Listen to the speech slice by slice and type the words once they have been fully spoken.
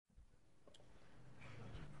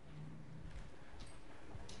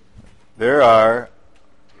There are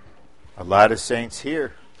a lot of saints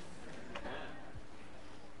here.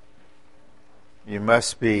 You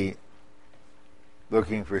must be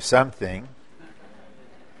looking for something,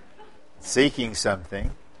 seeking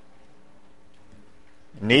something,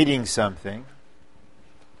 needing something,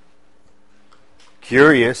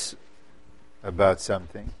 curious about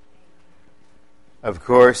something. Of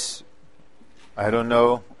course, I don't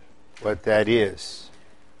know what that is.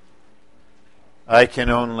 I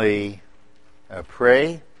can only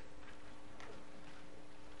pray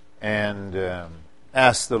and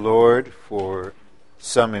ask the Lord for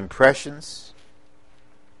some impressions,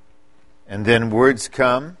 and then words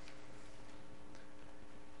come,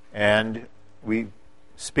 and we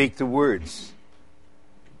speak the words.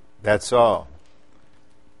 That's all.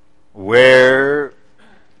 Where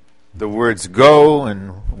the words go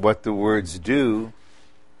and what the words do,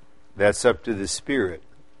 that's up to the Spirit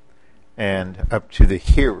and up to the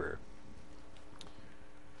hearer.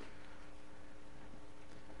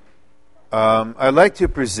 I'd like to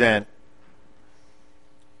present.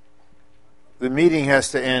 The meeting has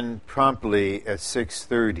to end promptly at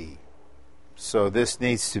 6:30, so this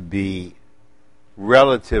needs to be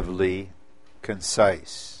relatively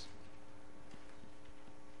concise.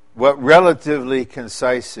 What relatively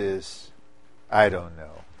concise is, I don't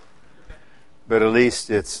know. But at least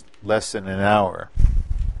it's less than an hour.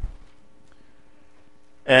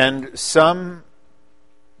 And some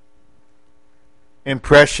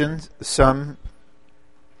impressions, some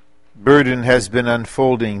burden has been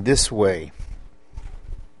unfolding this way.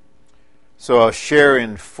 So I'll share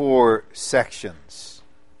in 4 sections.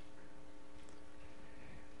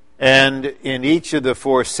 And in each of the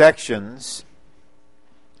 4 sections,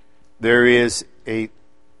 there is a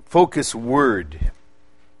focus word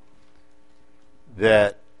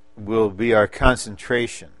that will be our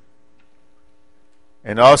concentration.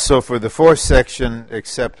 And also for the 4th section,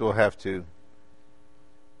 except we'll have to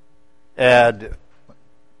add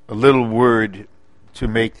a little word to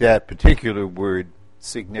make that particular word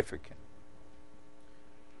significant.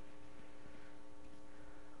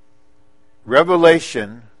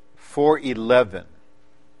 Revelation 4:11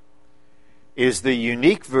 is the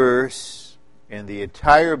unique verse in the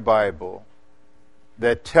entire Bible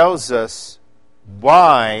that tells us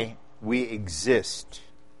why we exist.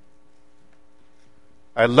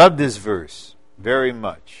 I love this verse very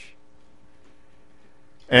much.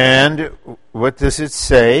 And what does it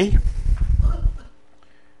say?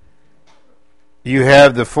 You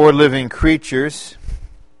have the 4 living creatures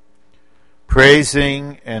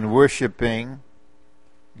praising and worshiping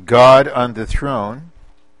God on the throne.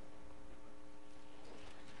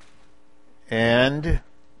 And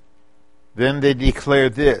then they declare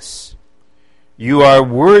this: You are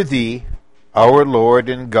worthy, our Lord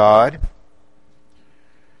and God,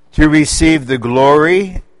 to receive the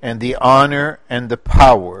glory and the honor and the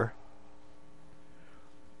power.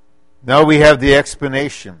 Now we have the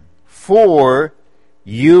explanation. For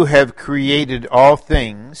you have created all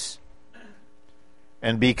things,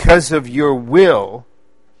 and because of your will,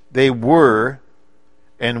 they were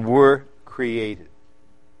and were created.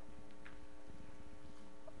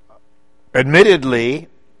 Admittedly,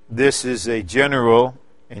 this is a general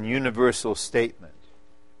and universal statement.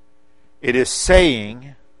 It is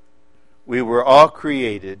saying we were all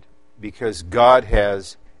created because God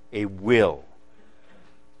has a will.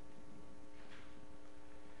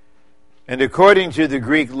 And according to the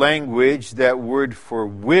Greek language, that word for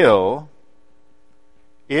will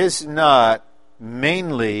is not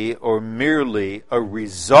mainly or merely a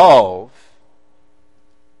resolve.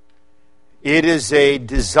 It is a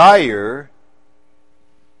desire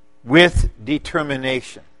with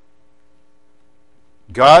determination.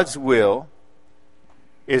 God's will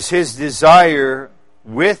is His desire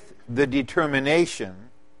with the determination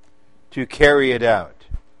to carry it out.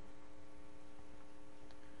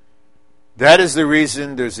 That is the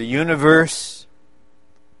reason there's a universe.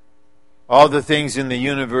 All the things in the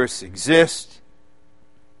universe exist.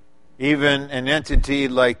 Even an entity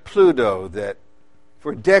like Pluto that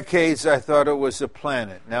for decades I thought it was a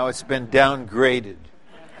planet. Now it's been downgraded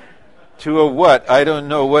to a what? I don't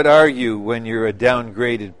know. What are you when you're a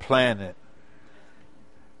downgraded planet?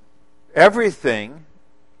 Everything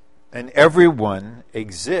and everyone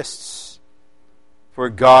exists for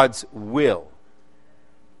God's will.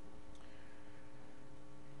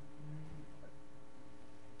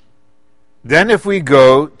 Then if we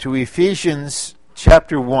go to Ephesians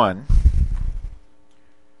chapter 1,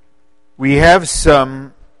 we have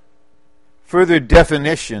some further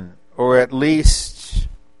definition, or at least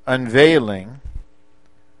unveiling,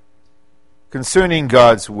 concerning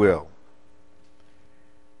God's will.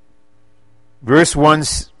 Verse 1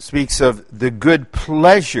 speaks of the good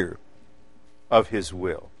pleasure of his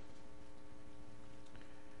will.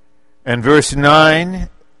 And verse 9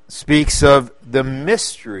 speaks of the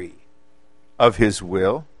mystery of his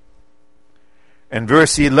will. And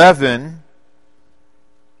verse 11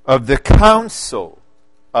 of the counsel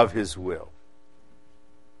of his will.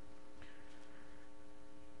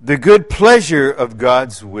 The good pleasure of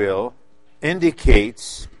God's will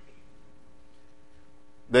indicates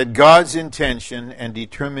that God's intention and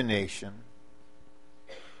determination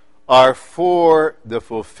are for the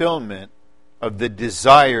fulfillment of the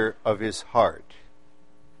desire of his heart.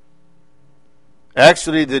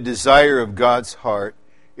 Actually, the desire of God's heart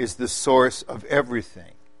is the source of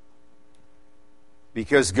everything.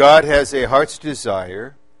 Because God has a heart's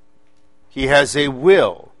desire, he has a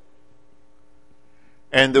will.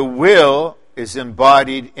 And the will is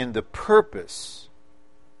embodied in the purpose.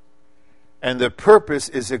 And the purpose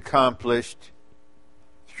is accomplished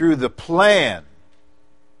through the plan,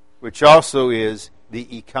 which also is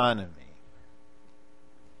the economy.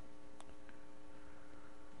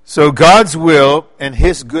 So God's will and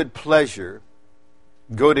his good pleasure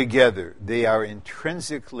go together. They are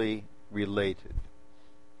intrinsically related.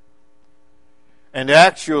 And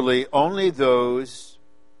actually, only those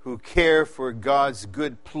who care for God's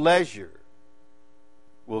good pleasure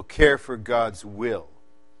will care for God's will.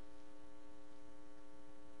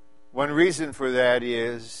 One reason for that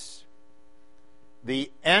is the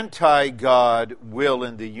anti-God will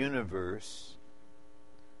in the universe,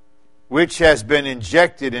 which has been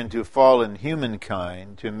injected into fallen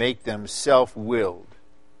humankind to make them self-willed,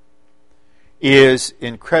 is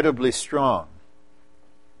incredibly strong.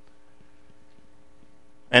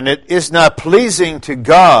 And it is not pleasing to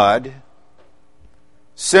God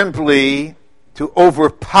simply to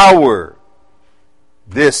overpower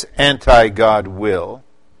this anti-God will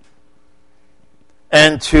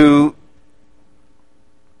and to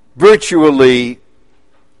virtually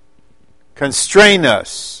constrain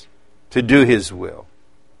us to do his will.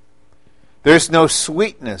 There's no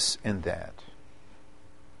sweetness in that.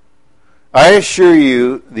 I assure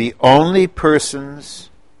you, the only persons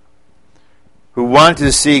who want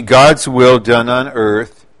to see God's will done on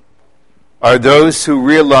earth are those who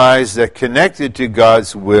realize that connected to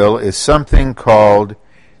God's will is something called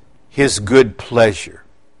his good pleasure.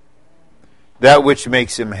 That which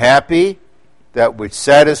makes him happy, that which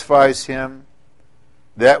satisfies him,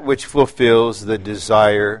 that which fulfills the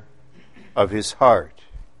desire of his heart.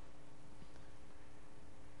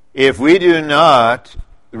 If we do not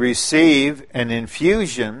receive an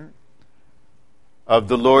infusion of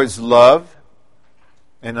the Lord's love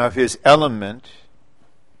and of his element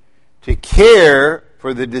to care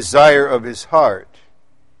for the desire of his heart,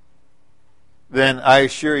 then I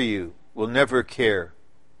assure you, we'll never care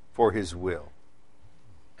for his will.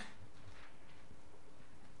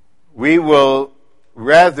 We will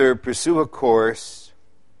rather pursue a course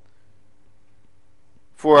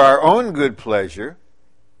for our own good pleasure,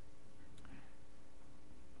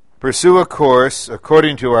 pursue a course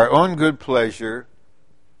according to our own good pleasure,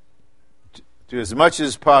 to as much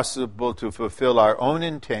as possible to fulfill our own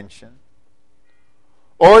intention,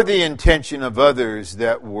 or the intention of others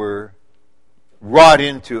that were wrought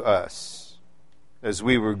into us as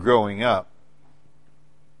we were growing up.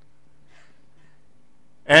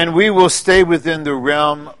 And we will stay within the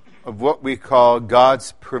realm of what we call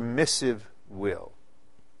God's permissive will,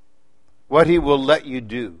 what he will let you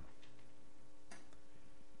do.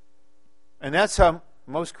 And that's how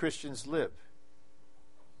most Christians live.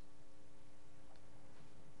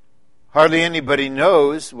 Hardly anybody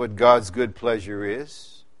knows what God's good pleasure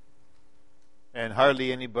is, and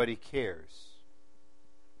hardly anybody cares.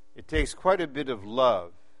 It takes quite a bit of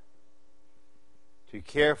love to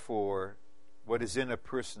care for what is in a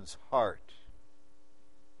person's heart.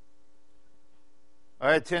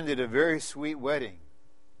 I attended a very sweet wedding,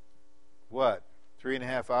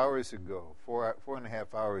 3.5 hours ago,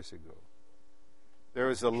 4.5 hours ago. There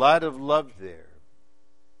was a lot of love there,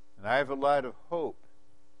 and I have a lot of hope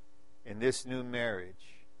in this new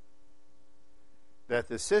marriage, that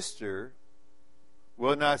the sister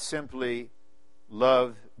will not simply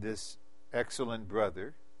love this excellent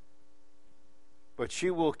brother, but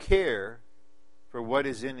she will care for what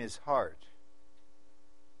is in his heart,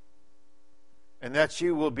 and that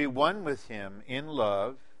she will be one with him in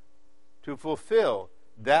love to fulfill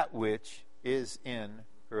that which is in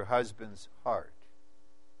her husband's heart.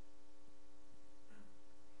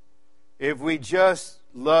 If we just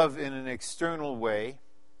love in an external way,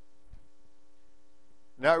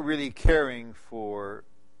 not really caring for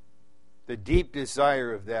the deep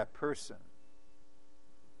desire of that person,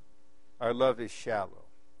 Our love is shallow.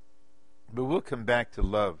 But we'll come back to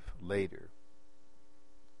love later.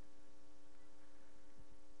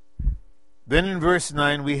 Then in verse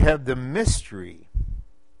 9 we have the mystery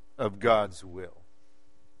of God's will.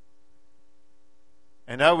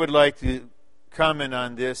 And I would like to comment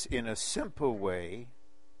on this in a simple way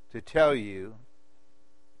to tell you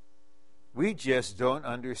we just don't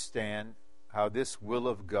understand how this will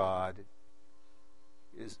of God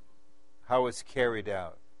is, how it's carried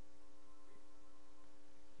out.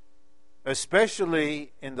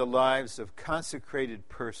 Especially in the lives of consecrated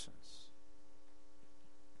persons.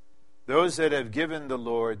 Those that have given the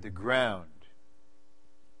Lord the ground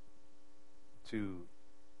to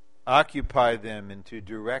occupy them and to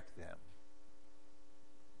direct them.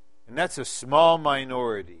 And that's a small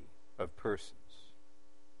minority of persons.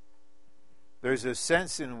 There's a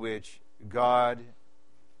sense in which God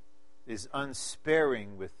is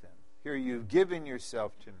unsparing with them. Here, you've given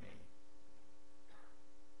yourself to me.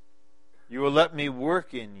 You will let me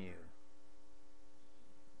work in you.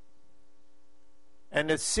 And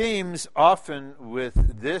it seems often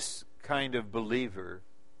with this kind of believer,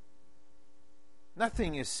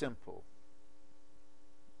 nothing is simple.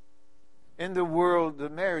 In the world, the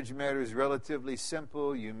marriage matter is relatively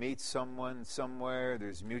simple. You meet someone somewhere,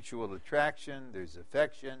 there's mutual attraction, there's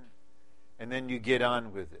affection, and then you get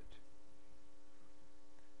on with it.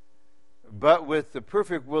 But with the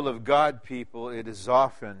perfect will of God, people, it is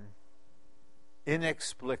often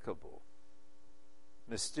inexplicable,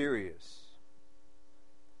 mysterious.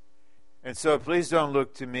 And so please don't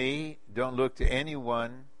look to me, don't look to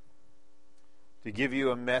anyone to give you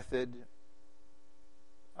a method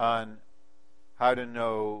on how to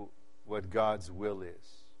know what God's will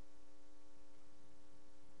is.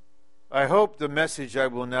 I hope the message I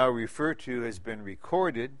will now refer to has been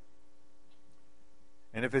recorded.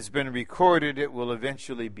 And if it's been recorded, it will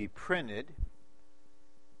eventually be printed.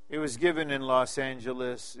 It was given in Los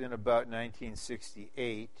Angeles in about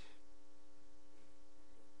 1968,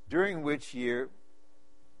 during which year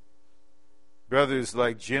brothers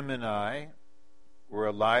like Jim and I were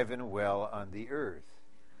alive and well on the earth.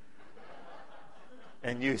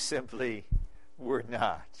 And you simply were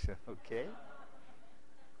not, okay?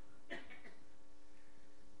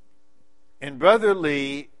 And Brother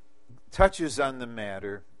Lee touches on the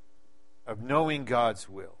matter of knowing God's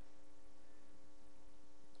will.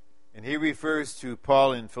 And he refers to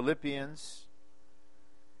Paul in Philippians.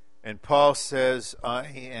 And Paul says, I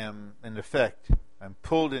am, in effect, I'm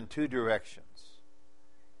pulled in two directions.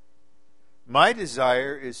 My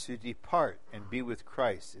desire is to depart and be with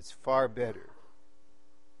Christ. It's far better.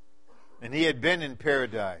 And he had been in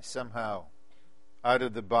paradise somehow, out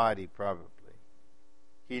of the body probably.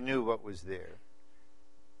 He knew what was there.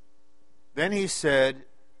 Then he said,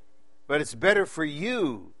 but it's better for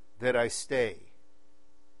you that I stay.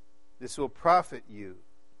 This will profit you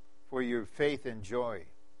for your faith and joy.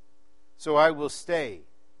 So I will stay.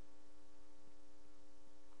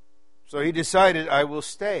 So he decided, I will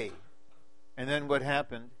stay. And then what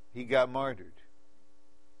happened? He got martyred.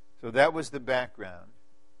 So that was the background.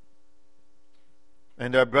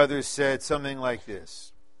 And our brothers said something like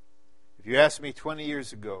this. If you asked me 20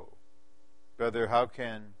 years ago, brother, how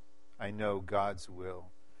can I know God's will?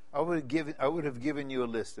 I would have given you a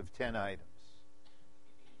list of 10 items.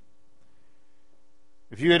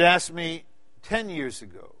 If you had asked me 10 years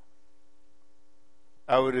ago,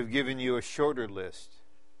 I would have given you a shorter list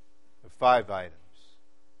of 5 items.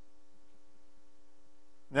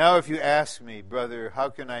 Now if you ask me, brother, how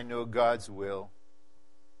can I know God's will?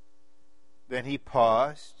 Then he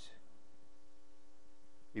paused.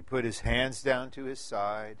 He put his hands down to his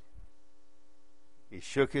side. He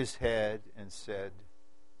shook his head and said,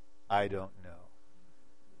 I don't know.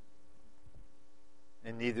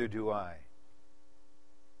 And neither do I.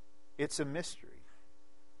 It's a mystery.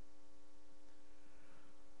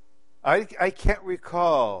 I can't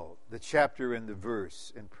recall the chapter and the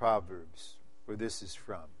verse in Proverbs where this is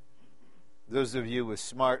from. Those of you with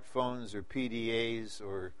smartphones or PDAs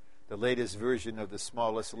or the latest version of the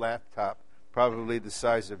smallest laptop, probably the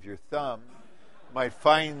size of your thumb, might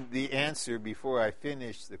find the answer before I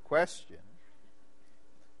finish the question.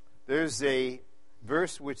 There's a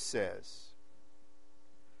verse which says,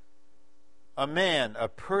 a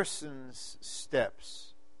person's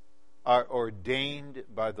steps are ordained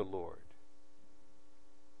by the Lord.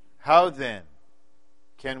 How then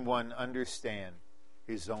can one understand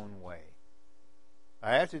his own way?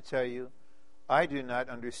 I have to tell you, I do not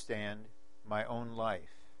understand my own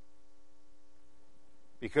life.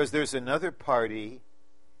 Because there's another party,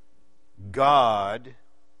 God,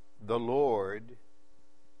 the Lord,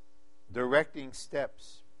 directing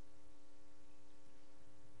steps.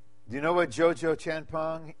 Do you know what Jojo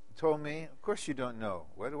Chanpong told me? Of course you don't know.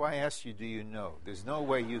 What do I ask you, do you know? There's no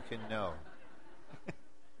way you can know.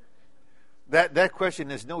 That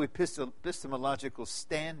question has no epistemological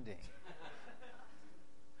standing.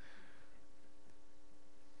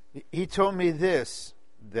 He told me this,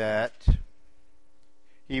 that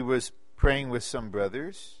he was praying with some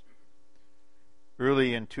brothers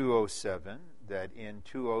early in 2007, that in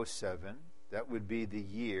 2007, that would be the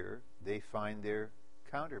year they find their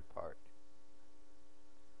counterpart.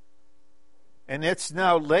 And it's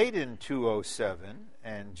now late in 2007,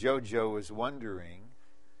 and Jojo is wondering,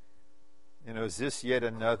 is this yet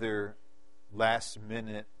another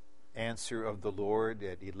last-minute answer of the Lord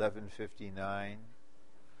at 11:59?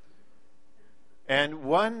 And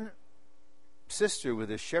one sister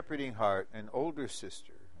with a shepherding heart, an older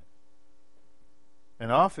sister,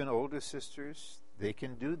 and often older sisters, they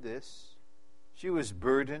can do this. She was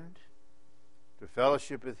burdened to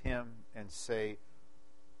fellowship with him and say,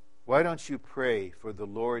 why don't you pray for the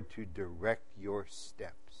Lord to direct your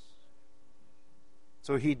steps?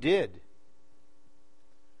 So he did.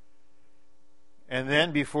 And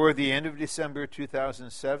then before the end of December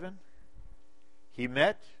 2007, he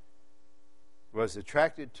met, was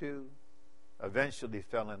attracted to, eventually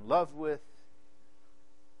fell in love with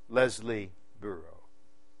Leslie Burrow.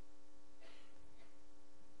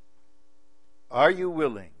 Are you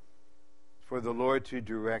willing for the Lord to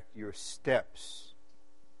direct your steps?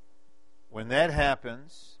 When that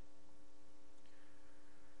happens,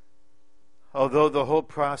 although the whole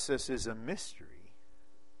process is a mystery,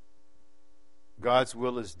 God's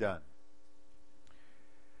will is done.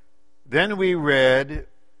 Then we read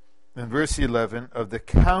in verse 11 of the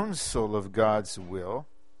counsel of God's will.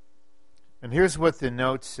 And here's what the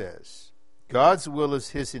note says. God's will is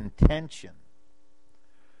his intention.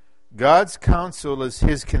 God's counsel is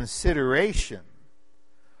his consideration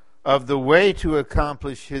of the way to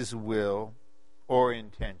accomplish his will or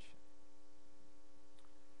intention.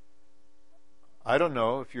 I don't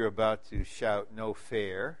know if you're about to shout no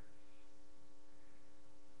fair.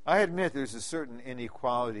 I admit there's a certain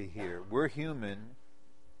inequality here. We're human,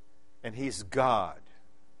 and he's God.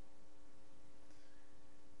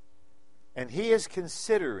 And he is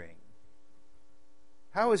considering,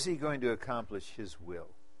 how is he going to accomplish his will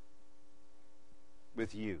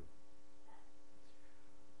with you?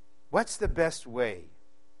 What's the best way?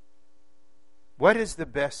 What is the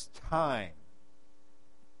best time?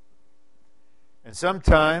 And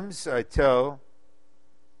sometimes I tell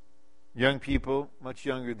young people, much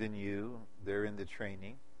younger than you, they're in the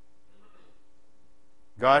training,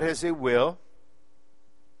 God has a will.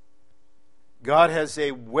 God has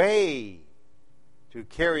a way to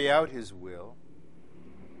carry out his will.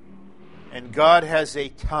 And God has a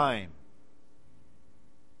time.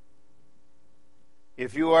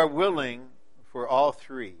 If you are willing for all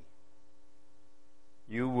three,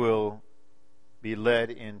 you will be led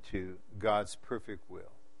into God's perfect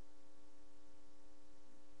will.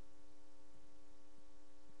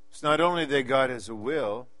 It's not only that God has a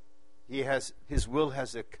will, his will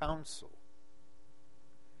has a counsel.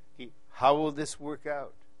 How will this work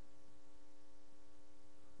out?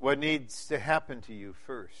 What needs to happen to you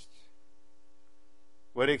first?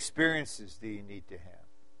 What experiences do you need to have?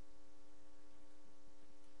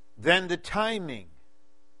 Then the timing.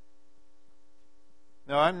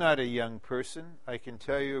 Now, I'm not a young person. I can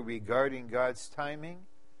tell you regarding God's timing,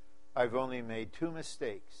 I've only made 2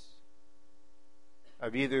 mistakes.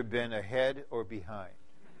 I've either been ahead or behind.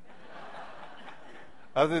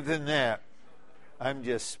 Other than that, I'm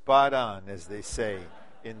just spot on, as they say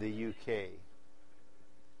in the UK.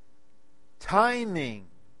 Timing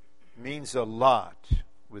means a lot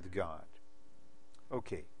with God.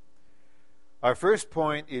 Okay. Our first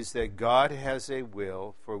point is that God has a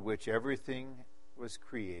will for which everything was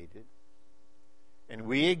created. And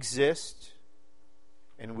we exist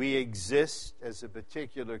as a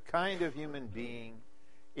particular kind of human being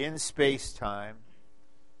in space-time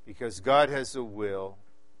because God has a will,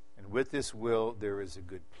 and with this will there is a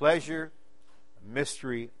good pleasure, a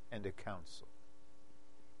mystery, and a counsel.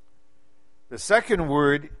 The second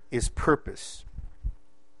word is purpose.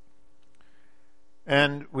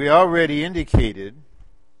 And we already indicated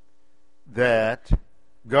that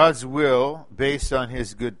God's will, based on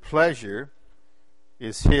his good pleasure,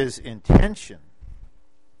 is his intention.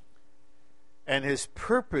 And his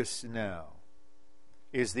purpose now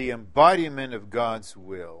is the embodiment of God's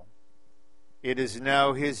will. It is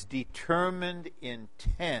now his determined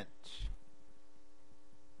intent.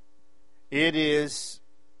 It is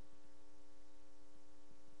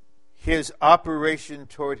his operation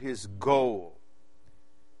toward his goal.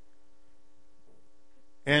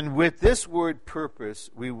 And with this word purpose,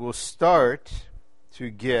 we will start to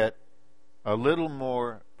get a little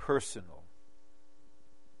more personal.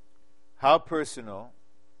 How personal?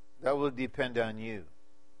 That will depend on you.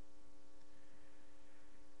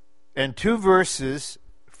 And 2 verses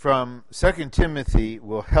from 2 Timothy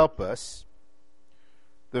will help us.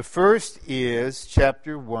 The first is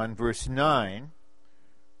chapter 1, verse 9,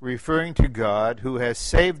 referring to God who has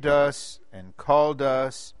saved us and called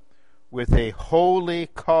us with a holy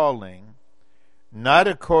calling, not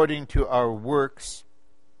according to our works,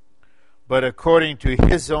 but according to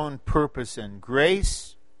His own purpose and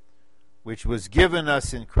grace, which was given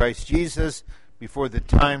us in Christ Jesus before the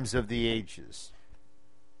times of the ages.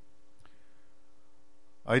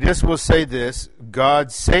 I just will say this: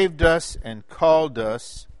 God saved us and called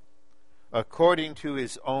us according to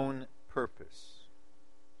His own purpose.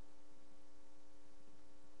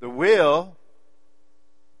 The will,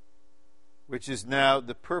 which is now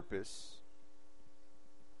the purpose,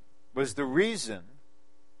 was the reason,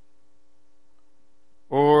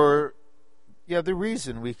 the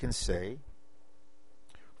reason we can say,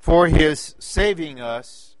 for His saving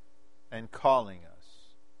us and calling us.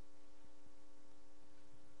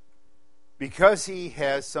 Because He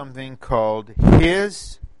has something called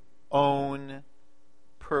His own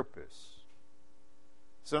purpose.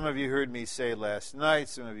 Some of you heard me say last night,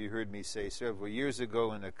 some of you heard me say several years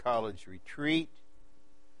ago in a college retreat,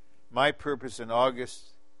 my purpose in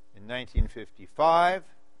August in 1955,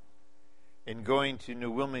 in going to New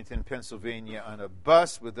Wilmington, Pennsylvania on a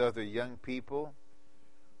bus with other young people,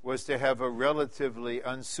 was to have a relatively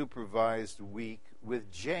unsupervised week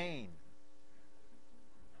with Jane.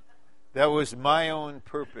 That was my own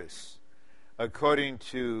purpose, according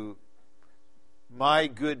to my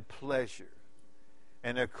good pleasure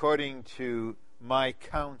and according to my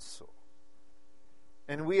counsel.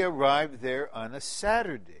 And we arrived there on a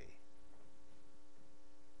Saturday.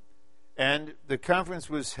 And the conference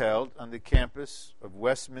was held on the campus of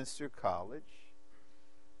Westminster College.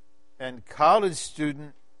 And college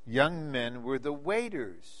student young men were the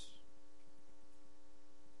waiters.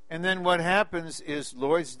 And then what happens is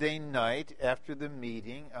Lord's Day night, after the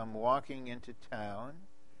meeting, I'm walking into town,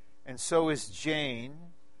 and so is Jane,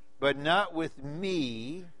 but not with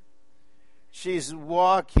me. She's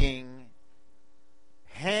walking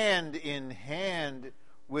hand in hand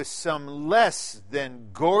with some less than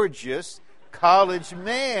gorgeous college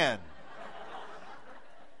man.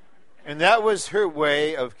 And that was her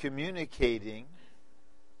way of communicating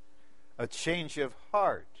a change of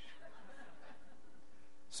heart.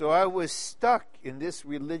 So I was stuck in this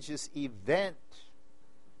religious event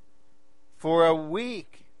for a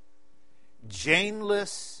week,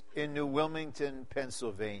 Janeless in New Wilmington,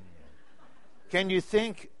 Pennsylvania. Can you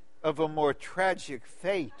think of a more tragic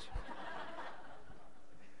fate?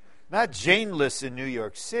 Not Janeless in New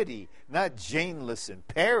York City, not Janeless in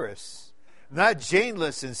Paris, not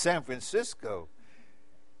Janeless in San Francisco,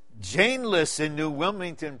 Janeless in New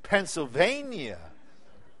Wilmington, Pennsylvania.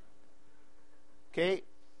 Okay?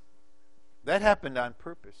 That happened on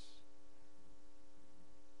purpose.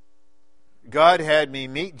 God had me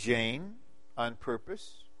meet Jane on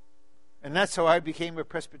purpose, and that's how I became a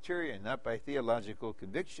Presbyterian, not by theological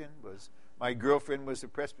conviction. Was my girlfriend was a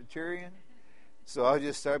Presbyterian, so I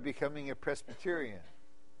just started becoming a Presbyterian.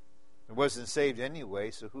 I wasn't saved anyway,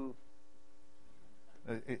 so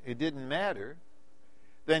it didn't matter.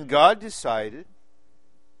 Then God decided,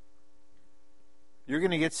 you're going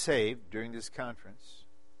to get saved during this conference.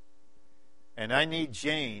 And I need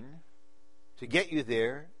Jane to get you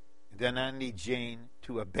there, then I need Jane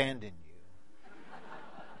to abandon you.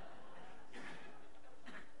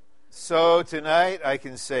 So tonight I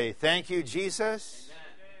can say, thank you, Jesus.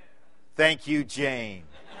 Thank you, Jane.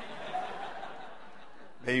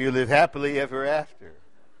 May you live happily ever after.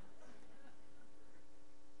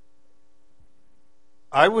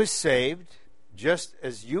 I was saved just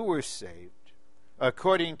as you were saved,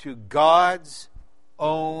 according to God's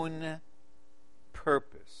own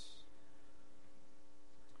purpose.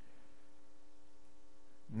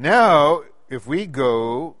 Now, if we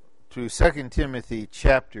go to 2 Timothy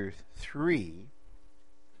chapter 3,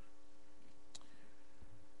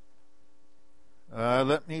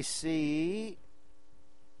 let me see.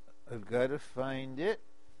 I've got to find it.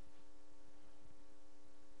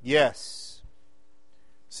 Yes.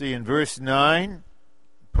 See, in verse 9,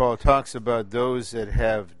 Paul talks about those that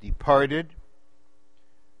have departed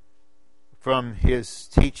from his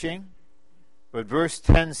teaching. But verse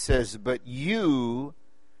 10 says, but you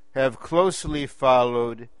have closely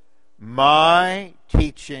followed my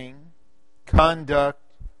teaching, conduct,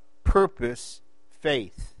 purpose,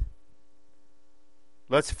 faith,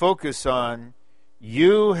 let's focus on,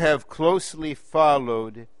 you have closely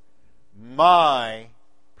followed my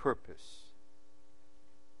purpose.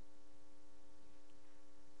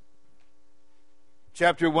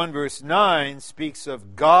 Chapter 1, verse 9 speaks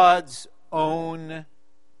of God's own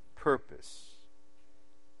purpose.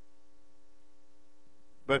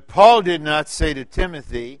 But Paul did not say to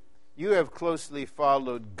Timothy, you have closely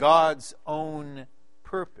followed God's own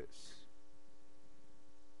purpose.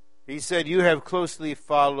 He said, you have closely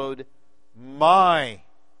followed my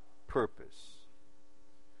purpose.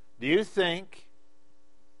 Do you think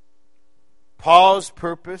Paul's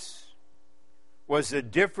purpose was a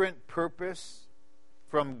different purpose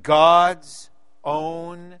from God's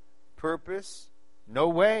own purpose? No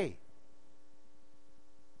way.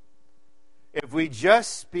 If we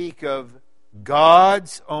just speak of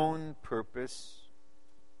God's own purpose,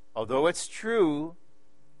 although it's true,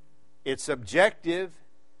 it's objective,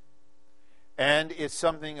 and it's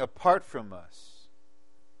something apart from us.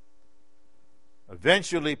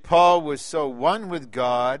 Eventually, Paul was so one with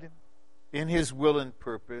God in his will and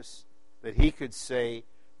purpose that he could say,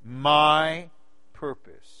 my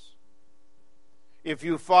purpose. If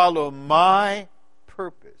you follow my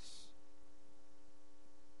purpose,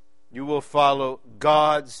 you will follow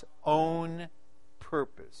God's own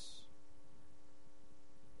purpose.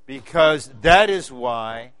 Because that is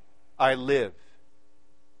why I live.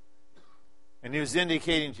 And he was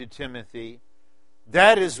indicating to Timothy,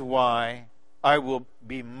 that is why I will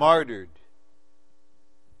be martyred.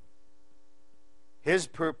 His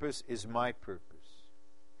purpose is my purpose.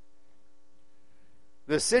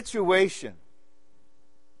 The situation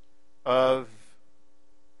of,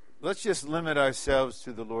 let's just limit ourselves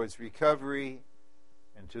to the Lord's recovery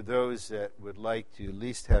and to those that would like to at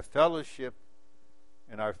least have fellowship,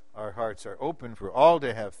 and our hearts are open for all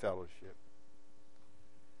to have fellowship.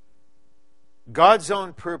 God's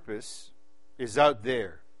own purpose is out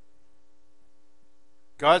there.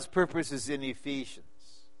 God's purpose is in Ephesians.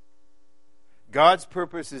 God's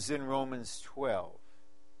purpose is in Romans 12.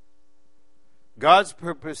 God's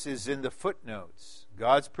purpose is in the footnotes.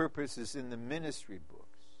 God's purpose is in the ministry books.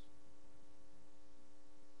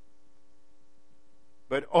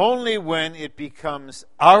 But only when it becomes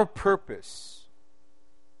our purpose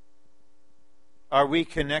are we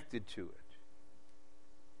connected to it.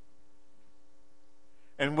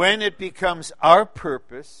 And when it becomes our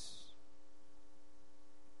purpose,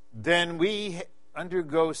 then we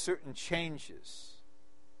undergo certain changes.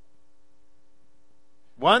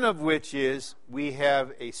 One of which is we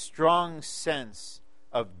have a strong sense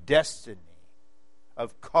of destiny,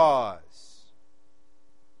 of cause.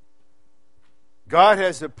 God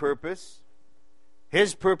has a purpose.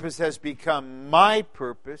 His purpose has become my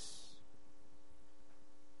purpose.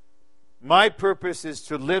 My purpose is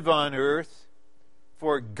to live on earth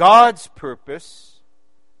for God's purpose.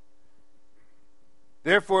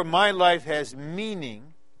 Therefore, my life has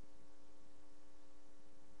meaning.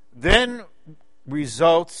 Then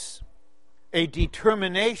results a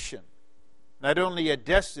determination, not only a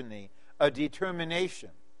destiny, a determination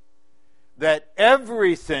that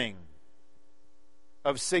everything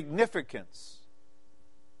of significance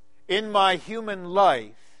in my human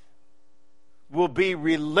life will be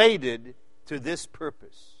related to this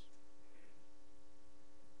purpose.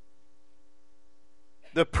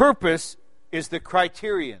 The purpose is the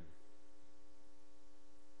criterion.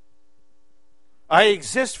 I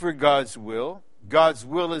exist for God's will. God's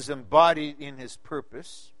will is embodied in His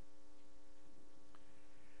purpose.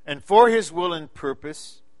 And for His will and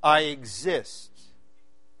purpose, I exist.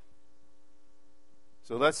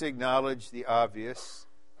 So let's acknowledge the obvious.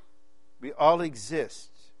 We all exist.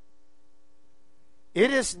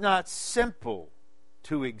 It is not simple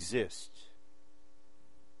to exist.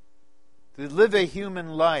 To live a human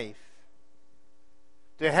life,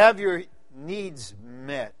 to have your needs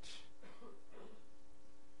met,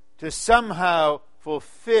 to somehow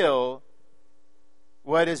fulfill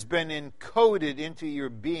what has been encoded into your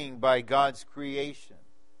being by God's creation,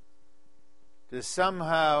 to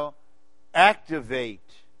somehow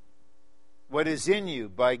activate what is in you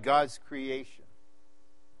by God's creation.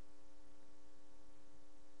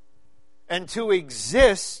 And to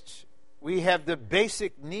exist, we have the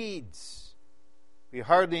basic needs. We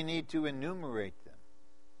hardly need to enumerate them.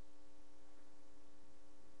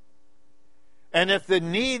 And if the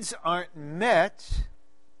needs aren't met,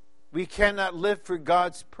 we cannot live for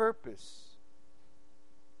God's purpose.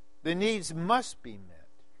 The needs must be met.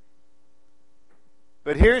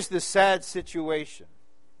 But here's the sad situation.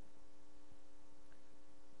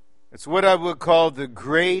 It's what I would call the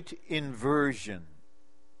great inversion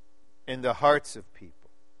in the hearts of people.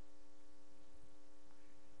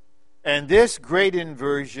 And this great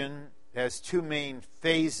inversion has two main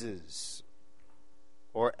phases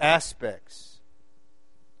or aspects.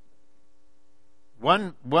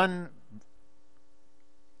 One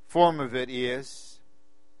form of it is,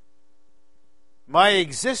 my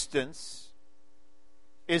existence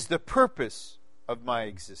is the purpose of my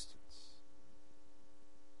existence.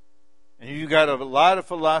 And you've got a lot of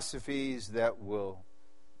philosophies that will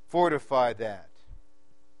fortify that.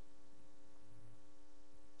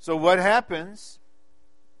 So what happens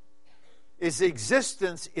is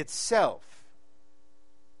existence itself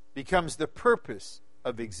becomes the purpose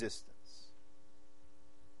of existence.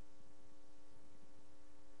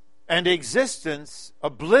 And existence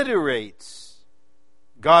obliterates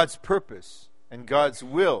God's purpose and God's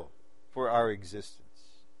will for our existence.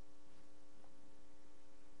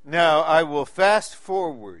 Now, I will fast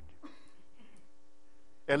forward.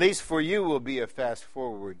 At least for you will be a fast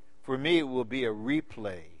forward. For me, it will be a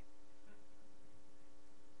replay.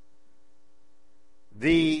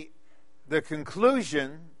 The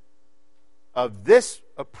conclusion of this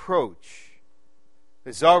approach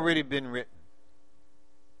has already been written.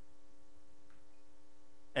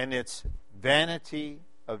 And it's vanity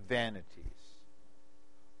of vanities.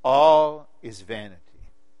 All is vanity.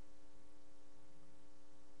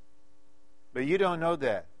 But you don't know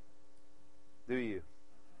that, do you?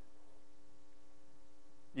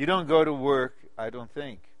 You don't go to work, I don't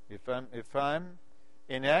think. If I'm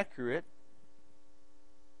inaccurate,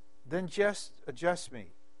 then just adjust me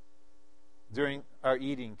during our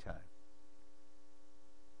eating time.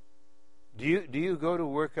 Do you go to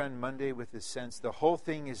work on Monday with the sense the whole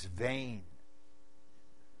thing is vain?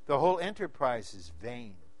 The whole enterprise is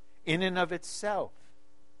vain in and of itself.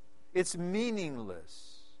 It's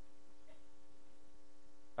meaningless.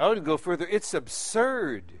 I would go further. It's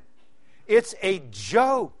absurd. It's a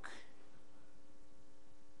joke.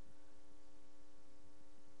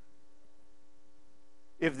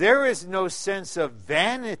 If there is no sense of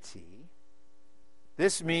vanity,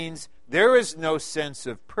 this means there is no sense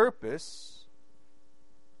of purpose.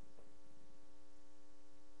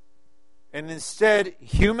 And instead,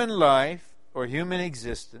 human life or human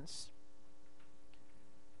existence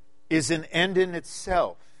is an end in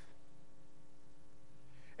itself.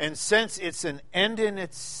 And since it's an end in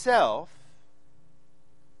itself,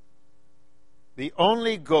 the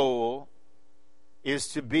only goal is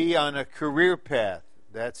to be on a career path.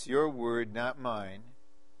 That's your word, not mine.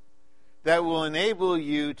 That will enable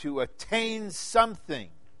you to attain something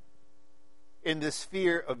in the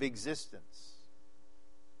sphere of existence.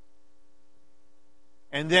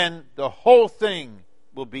 And then the whole thing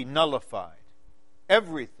will be nullified.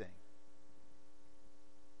 Everything.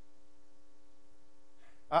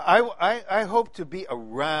 I hope to be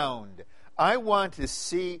around. I want to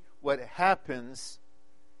see what happens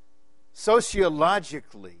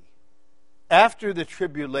sociologically after the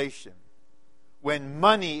tribulation when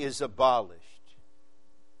money is abolished.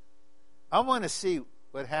 I want to see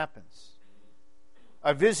what happens.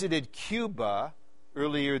 I visited Cuba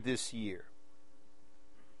earlier this year.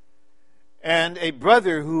 And a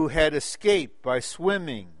brother who had escaped by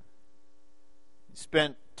swimming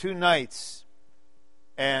spent 2 nights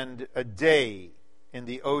and a day in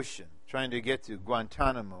the ocean trying to get to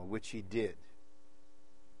Guantanamo, which he did.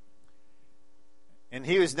 And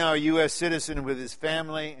he was now a U.S. citizen with his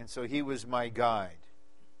family, and so he was my guide.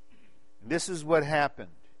 And this is what happened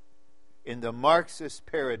in the Marxist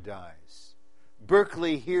paradise.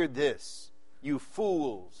 Berkeley, hear this. You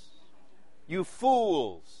fools. You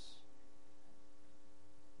fools.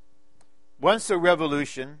 Once a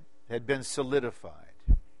revolution had been solidified,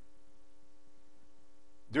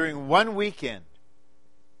 during one weekend,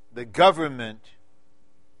 the government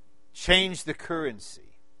changed the currency.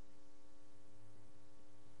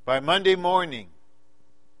 By Monday morning,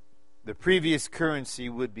 the previous currency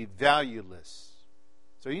would be valueless.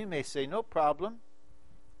 So you may say, no problem.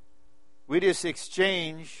 We just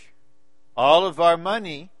exchange all of our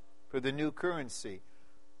money for the new currency.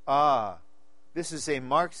 This is a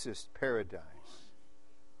Marxist paradise.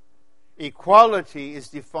 Equality is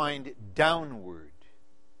defined downward.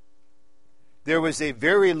 There was a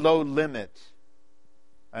very low limit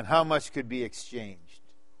on how much could be exchanged,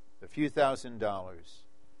 a few $1,000s.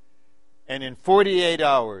 And in 48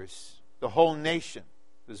 hours, the whole nation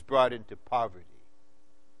was brought into poverty.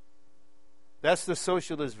 That's the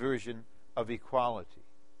socialist version of equality.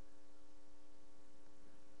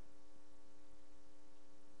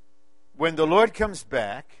 When the Lord comes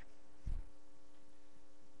back,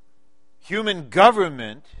 human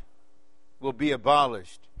government will be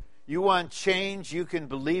abolished. You want change you can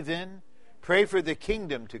believe in? Pray for the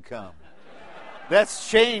kingdom to come. That's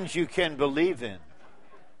change you can believe in.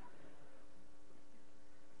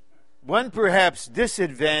 One perhaps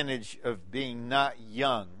disadvantage of being not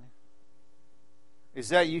young is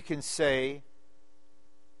that you can say,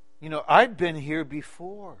 I've been here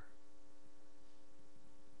before.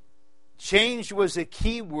 Change was a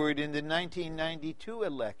key word in the 1992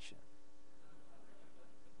 election.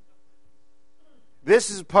 This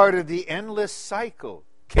is part of the endless cycle.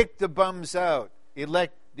 Kick the bums out.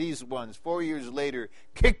 Elect these ones. 4 years later,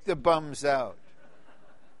 kick the bums out.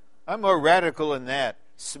 I'm more radical than that.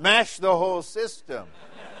 Smash the whole system.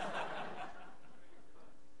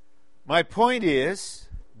 My point is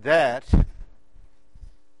that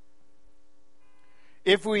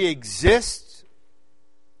if we exist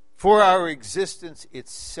for our existence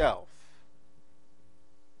itself,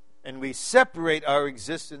 and we separate our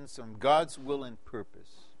existence from God's will and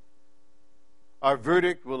purpose, our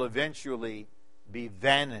verdict will eventually be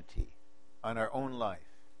vanity on our own life.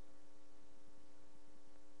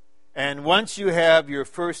 And once you have your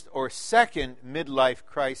first or second midlife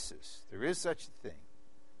crisis, there is such a thing,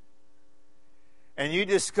 and you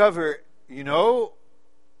discover,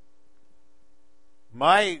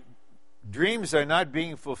 my dreams are not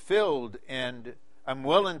being fulfilled, and I'm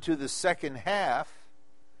well into the second half,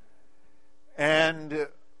 and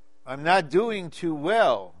I'm not doing too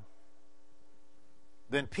well,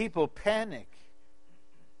 then people panic,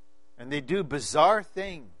 and they do bizarre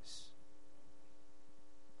things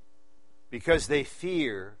because they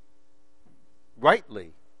fear,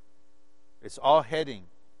 rightly, it's all heading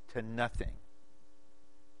to nothing.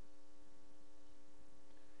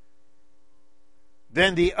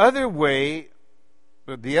 Then the other way,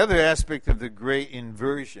 the other aspect of the great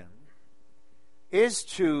inversion is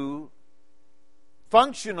to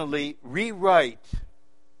functionally rewrite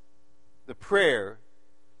the prayer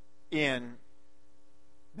in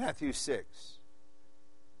Matthew 6.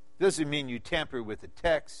 Doesn't mean you tamper with the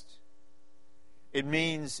text. It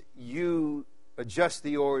means you adjust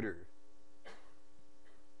the order.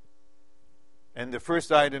 And the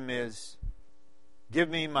first item is, give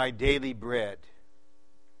me my daily bread.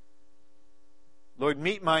 Lord,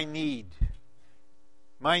 meet my need.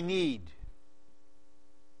 My need.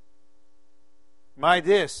 My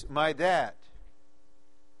this, my that.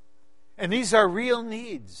 And these are real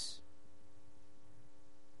needs.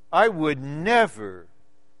 I would never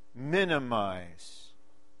minimize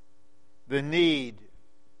the need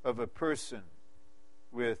of a person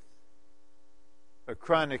with a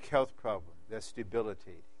chronic health problem that's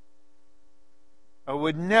debilitating. I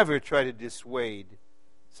would never try to dissuade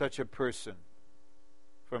such a person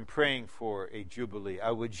from praying for a jubilee.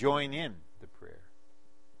 I would join in the prayer.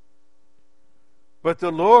 But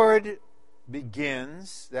the Lord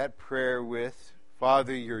begins that prayer with,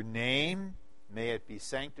 Father, your name, may it be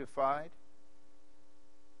sanctified.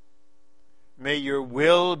 May your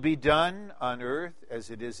will be done on earth as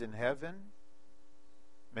it is in heaven.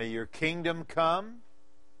 May your kingdom come.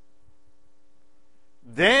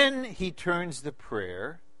 Then he turns the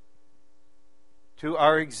prayer to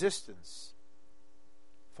our existence.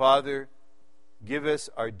 Father, give us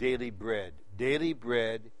our daily bread. Daily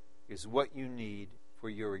bread is what you need for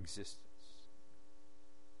your existence.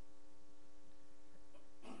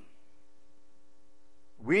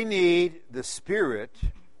 We need the Spirit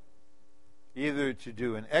either to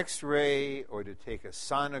do an X-ray or to take a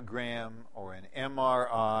sonogram or an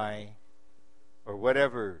MRI or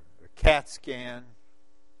whatever, a CAT scan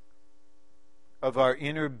of our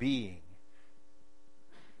inner being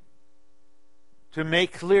to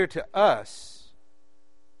make clear to us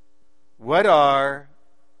what are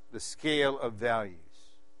the scale of values.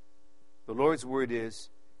 The Lord's word is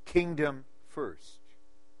kingdom first.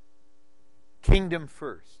 Kingdom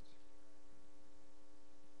first.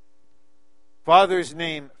 Father's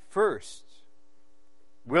name first.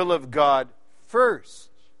 Will of God first.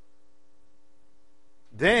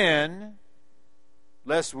 Then,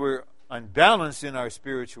 lest we're unbalanced in our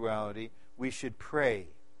spirituality, we should pray.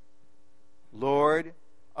 Lord,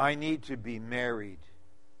 I need to be married.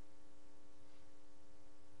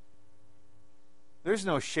 There's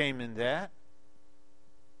no shame in that.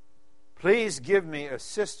 Please give me a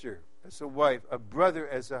sister as a wife, a brother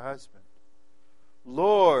as a husband.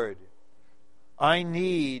 Lord, I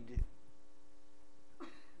need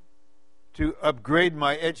to upgrade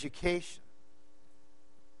my education.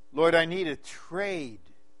 Lord, I need a trade.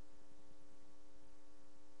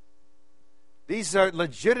 These are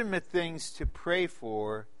legitimate things to pray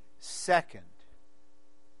for. Second,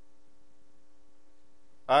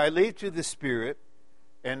 I leave to the Spirit,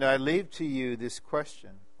 and I leave to you this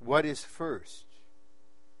question. What is first?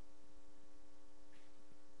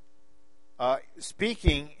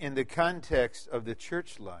 speaking in the context of the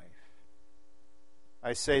church life,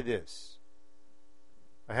 I say this.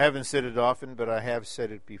 I haven't said it often, but I have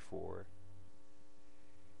said it before.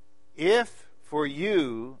 If for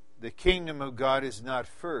you the kingdom of God is not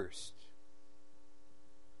first,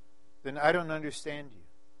 then I don't understand you.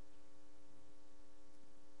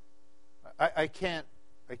 I can't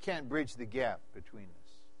bridge the gap between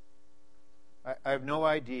us. I have no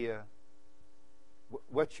idea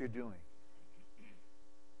what you're doing.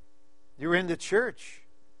 You're in the church,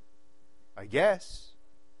 I guess.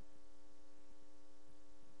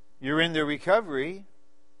 You're in the recovery,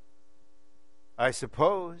 I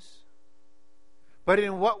suppose. But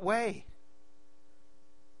in what way?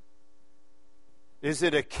 Is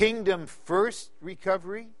it a kingdom first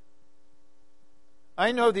recovery?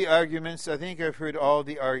 I know the arguments. I think I've heard all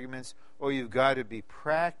the arguments. Oh, you've got to be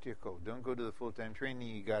practical. Don't go to the full-time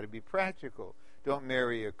training. You've got to be practical. Don't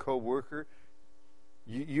marry a co-worker.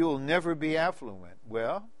 You'll never be affluent.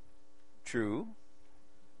 Well, true.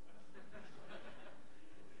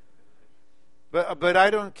 But I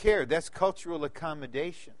don't care. That's cultural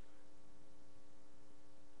accommodation.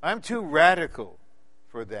 I'm too radical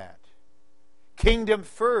for that. Kingdom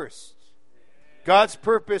first. God's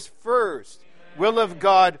purpose first. Will of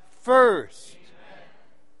God first.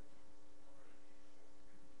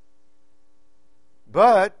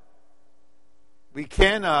 But we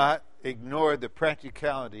cannot ignore the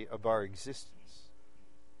practicality of our existence.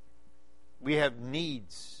 We have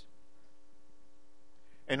needs.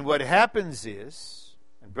 And what happens is,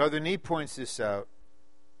 and Brother Nee points this out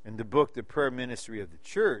in the book, The Prayer Ministry of the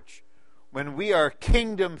Church, when we are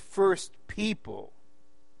kingdom first people,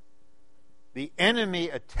 the enemy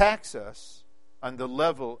attacks us on the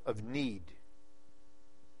level of need,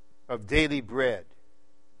 of daily bread.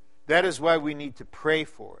 That is why we need to pray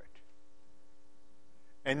for it.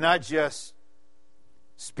 And not just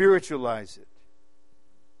spiritualize it.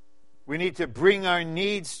 We need to bring our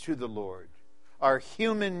needs to the Lord. Our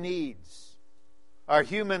human needs. Our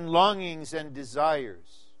human longings and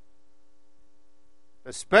desires.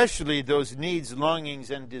 Especially those needs, longings,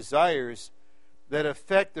 and desires that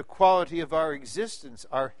affect the quality of our existence,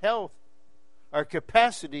 our health, our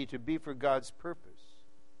capacity to be for God's purpose.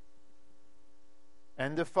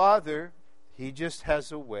 And the Father, He just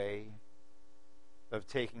has a way of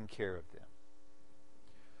taking care of them.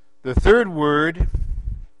 The third word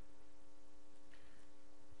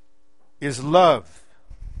is love.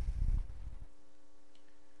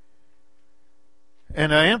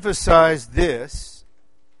 And I emphasize this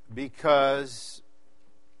because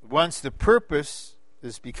once the purpose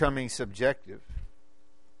is becoming subjective,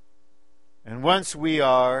 and once we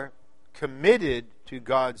are committed to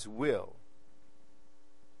God's will,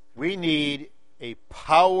 we need a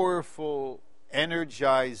powerful,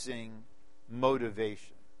 energizing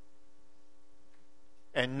motivation.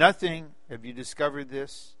 And nothing, have you discovered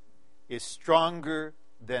this, is stronger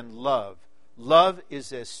than love. Love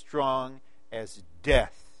is as strong as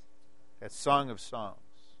death. That Song of Songs.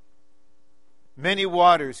 Many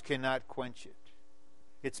waters cannot quench it.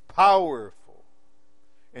 It's powerful.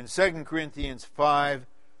 In 2 Corinthians 5,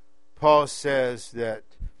 Paul says that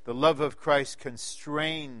the love of Christ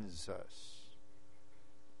constrains us.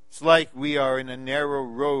 It's like we are in a narrow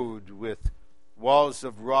road with walls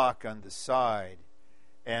of rock on the side,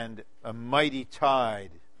 and a mighty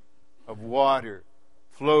tide of water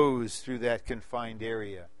flows through that confined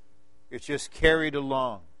area. It's just carried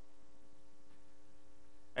along.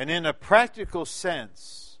 And in a practical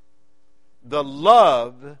sense, the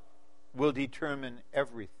love will determine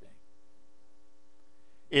everything.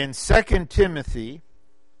 In 2 Timothy,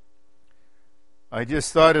 I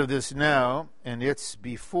just thought of this now, and it's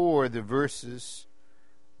before the verses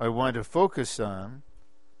I want to focus on.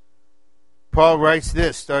 Paul writes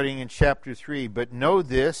this, starting in chapter 3, "But know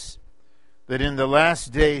this, that in the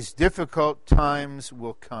last days difficult times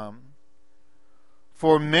will come.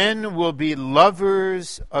 For men will be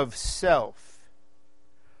lovers of self,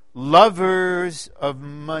 lovers of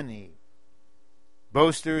money,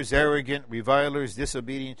 boasters, arrogant, revilers,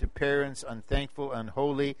 disobedient to parents, unthankful,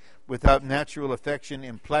 unholy, without natural affection,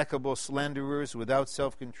 implacable, slanderers, without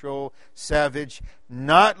self-control, savage,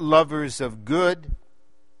 not lovers of good,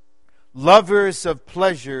 lovers of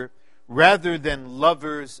pleasure rather than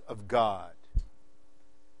lovers of God."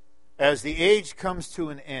 As the age comes to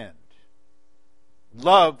an end,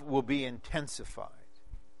 love will be intensified,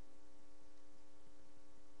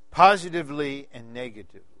 positively and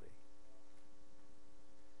negatively.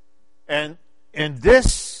 And in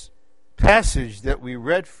this passage that we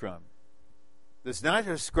read from does not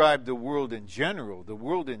describe the world in general. The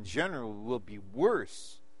world in general will be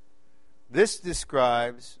worse This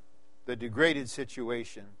describes the degraded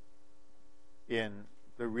situation in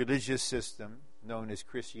the religious system known as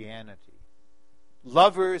Christianity.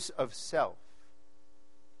 Lovers of self,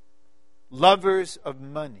 lovers of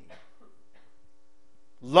money,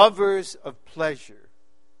 lovers of pleasure,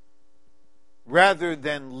 rather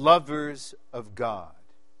than lovers of God.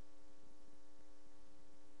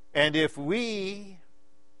 And if we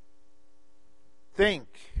think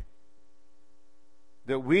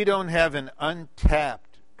that we don't have an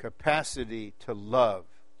untapped capacity to love,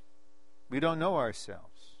 we don't know ourselves.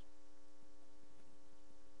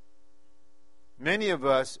 Many of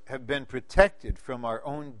us have been protected from our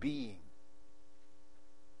own being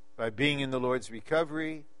by being in the Lord's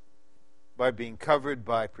recovery, by being covered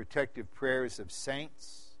by protective prayers of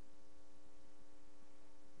saints.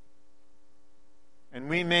 And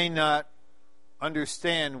we may not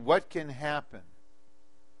understand what can happen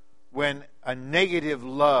when a negative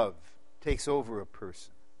love takes over a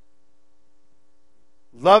person.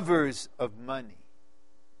 Lovers of money.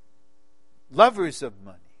 Lovers of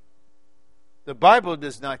money. The Bible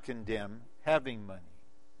does not condemn having money.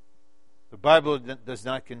 The Bible does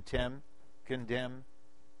not condemn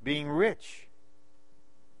being rich.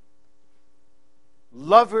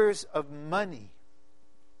 Lovers of money.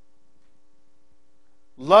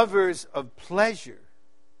 Lovers of pleasure.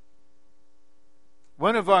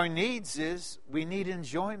 One of our needs is we need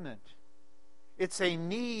enjoyment. It's a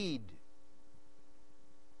need.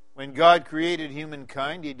 When God created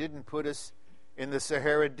humankind, He didn't put us in the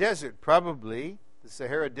Sahara Desert. Probably the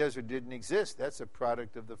Sahara Desert didn't exist. That's a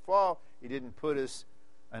product of the fall. He didn't put us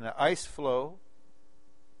on an ice floe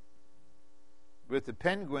with the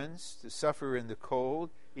penguins to suffer in the cold.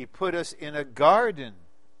 He put us in a garden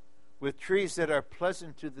with trees that are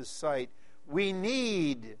pleasant to the sight. We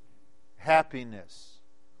need happiness.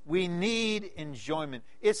 We need enjoyment.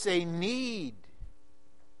 It's a need.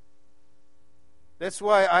 That's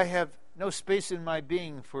why I have no space in my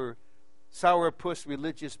being for sourpuss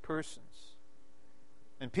religious persons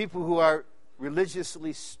and people who are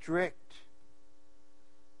religiously strict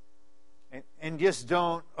and just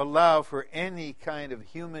don't allow for any kind of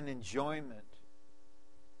human enjoyment.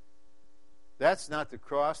 That's not the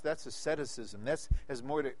cross. That's asceticism. That's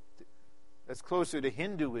closer to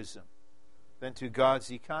Hinduism than to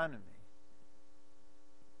God's economy.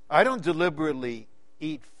 I don't deliberately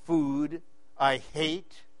eat food I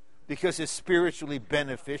hate because it's spiritually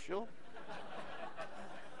beneficial.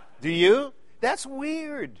 Do you? That's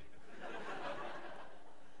weird.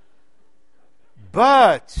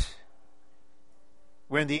 But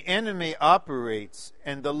when the enemy operates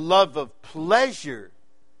and the love of pleasure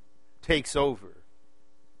takes over,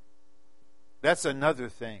 that's another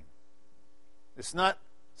thing. It's not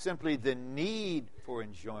simply the need for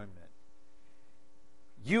enjoyment.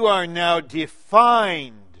 You are now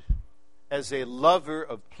defined as a lover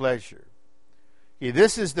of pleasure.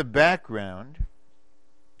 This is the background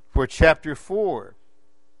for chapter 4.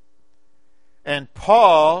 And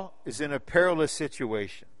Paul is in a perilous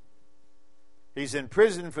situation. He's in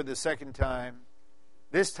prison for the second time.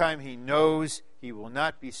 This time he knows he will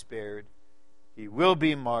not be spared. He will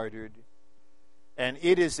be martyred. And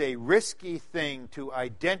it is a risky thing to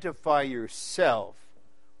identify yourself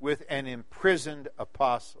with an imprisoned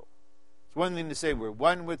apostle. It's one thing to say we're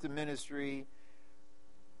one with the ministry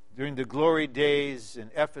during the glory days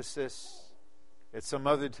in Ephesus. At some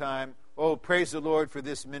other time, oh, praise the Lord for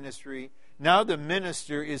this ministry. Now the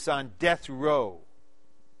minister is on death row.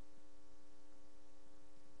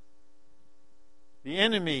 The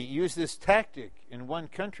enemy used this tactic in one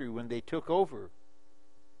country when they took over.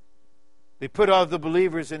 They put all the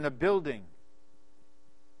believers in a building.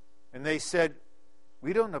 And they said,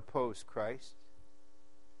 we don't oppose Christ.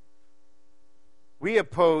 We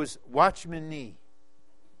oppose Watchman Nee.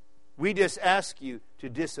 We just ask you to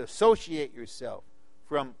disassociate yourself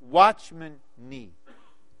from Watchman Nee.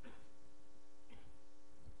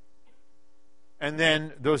 And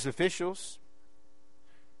then those officials,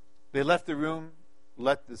 they left the room,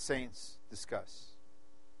 let the saints discuss.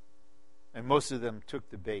 And most of them took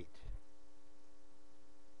the bait.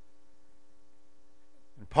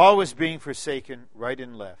 And Paul was being forsaken right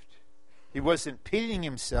and left. He wasn't pitying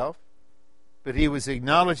himself, but he was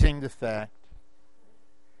acknowledging the fact.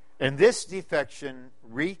 And this defection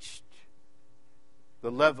reached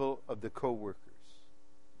the level of the co-workers.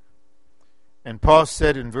 And Paul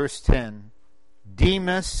said in verse 10,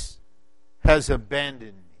 Demas has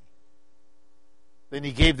abandoned me. Then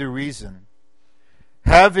he gave the reason.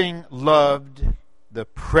 Having loved the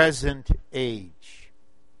present age.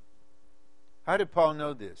 How did Paul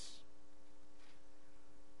know this?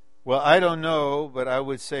 Well, I don't know, but I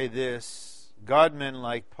would say this. God-men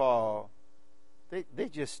like Paul, they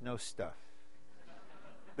just know stuff.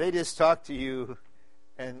 They just talk to you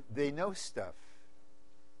and they know stuff.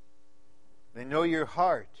 They know your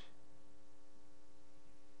heart.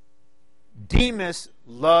 Demas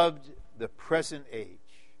loved the present age.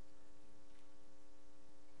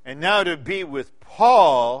 And now to be with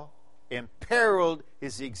Paul imperiled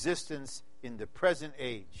his existence in the present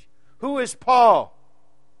age. Who is Paul?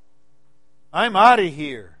 I'm out of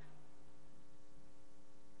here.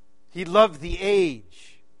 He loved the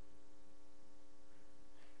age.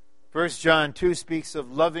 1 John 2 speaks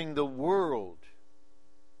of loving the world.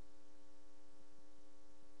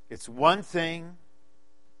 It's one thing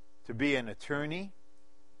to be an attorney,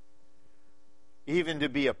 even to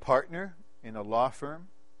be a partner in a law firm,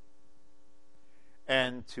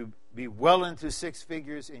 and to be well into six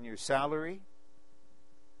figures in your salary,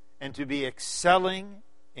 and to be excelling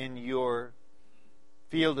in your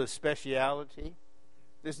field of speciality.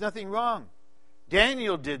 There's nothing wrong.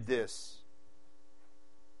 Daniel did this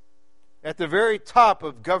at the very top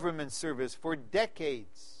of government service for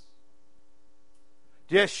decades,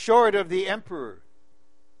 just short of the emperor.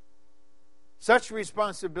 Such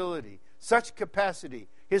responsibility, such capacity,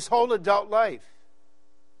 his whole adult life.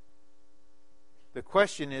 The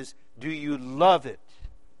question is, do you love it?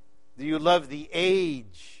 Do you love the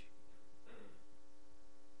age?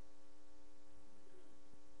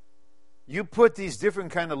 You put these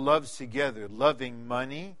different kind of loves together, loving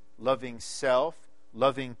money, loving self,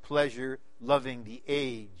 loving pleasure, loving the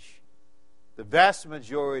age. The vast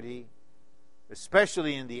majority,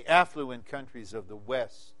 especially in the affluent countries of the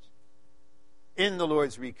West, in the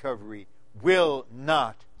Lord's recovery, will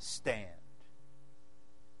not stand.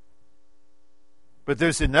 But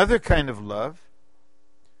there's another kind of love.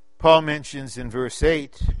 Paul mentions in verse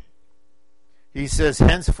 8, he says,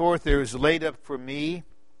 henceforth there is laid up for me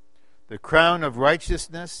the crown of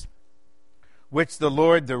righteousness, which the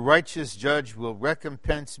Lord, the righteous judge, will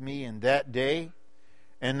recompense me in that day,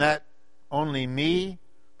 and not only me,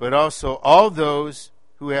 but also all those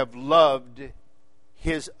who have loved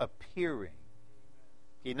his appearing.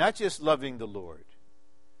 Okay, not just loving the Lord.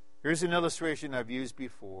 Here's an illustration I've used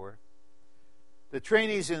before. The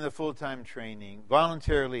trainees in the full-time training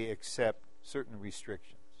voluntarily accept certain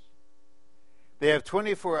restrictions. They have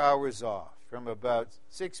 24 hours off from about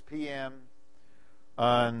 6 p.m.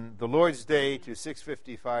 on the Lord's Day to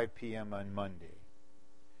 6:55 p.m. on Monday.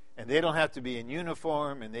 And they don't have to be in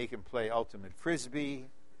uniform, and they can play ultimate frisbee.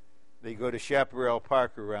 They go to Chaparral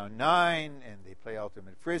Park around 9, and they play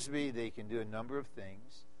ultimate frisbee. They can do a number of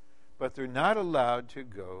things. But they're not allowed to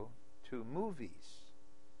go to movies.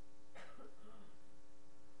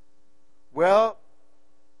 Well,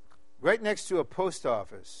 right next to a post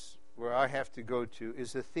office where I have to go to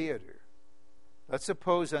is a theater. Let's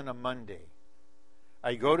suppose on a Monday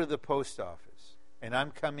I go to the post office and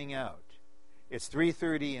I'm coming out. It's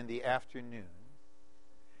 3:30 in the afternoon,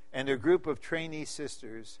 and a group of trainee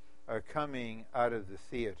sisters are coming out of the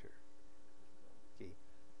theater. Okay.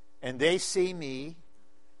 And they see me,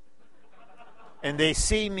 and they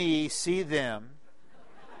see me see them.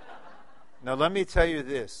 Now let me tell you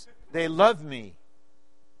this. They love me,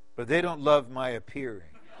 but they don't love my appearing.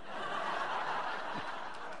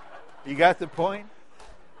 You got the point?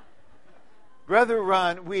 Brother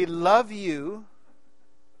Ron, we love you,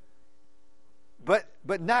 but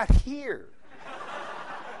not here.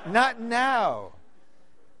 Not now.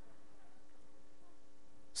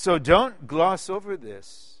 So don't gloss over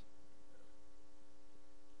this.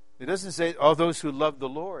 It doesn't say all those who love the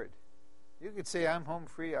Lord. You could say, I'm home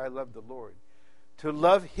free, I love the Lord. To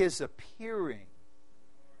love his appearing.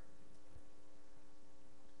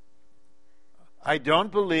 I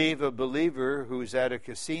don't believe a believer who's at a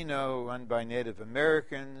casino run by Native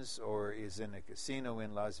Americans or is in a casino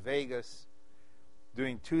in Las Vegas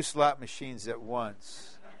doing 2 slot machines at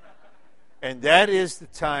once, and that is the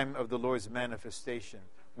time of the Lord's manifestation,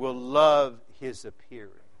 will love his appearing.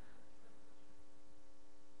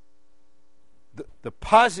 The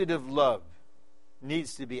positive love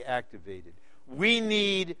needs to be activated. We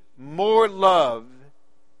need more love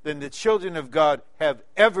than the children of God have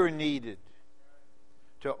ever needed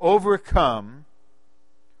to overcome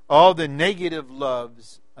all the negative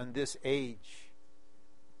loves on this age,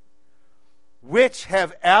 which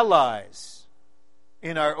have allies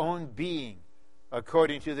in our own being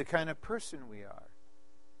according to the kind of person we are.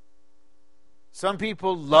 Some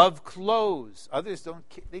people love clothes. Others don't.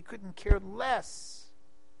 They couldn't care less.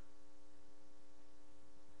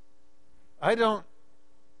 You're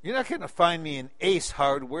not going to find me in Ace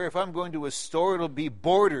Hardware. If I'm going to a store, it'll be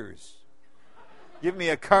Borders. Give me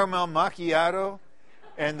a caramel macchiato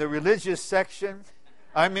and the religious section.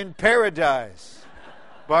 I'm in paradise.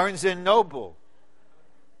 Barnes and Noble.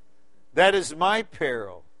 That is my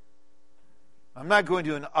peril. I'm not going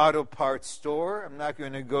to an auto parts store. I'm not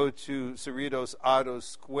going to go to Cerritos Auto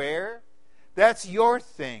Square. That's your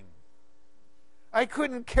thing. I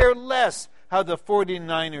couldn't care less how the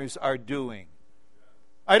 49ers are doing.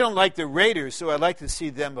 I don't like the Raiders, so I like to see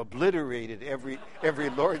them obliterated every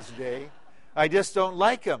Lord's Day. I just don't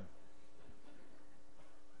like them.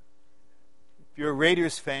 If you're a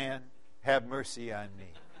Raiders fan, have mercy on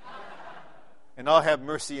me. And I'll have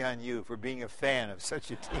mercy on you for being a fan of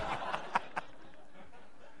such a team.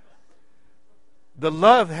 The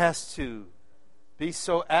love has to be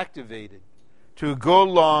so activated to go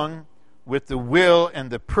along with the will and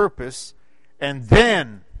the purpose, and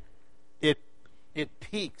then it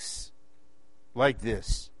peaks like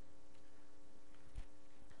this.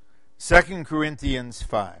 2 Corinthians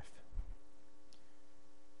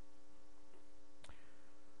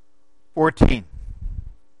 5:14.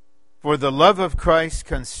 For the love of Christ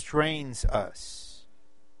constrains us,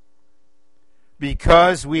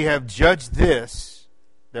 because we have judged this,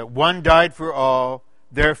 that one died for all,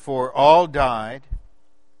 therefore all died,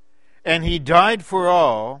 and he died for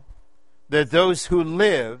all, that those who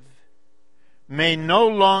live may no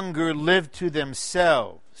longer live to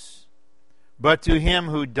themselves, but to him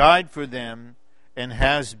who died for them and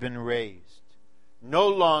has been raised. No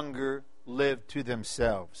longer live to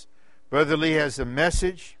themselves. Brother Lee has a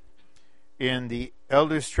message in the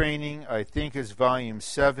Elders Training, I think is volume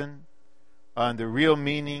 7, on the real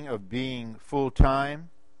meaning of being full-time.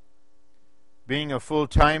 Being a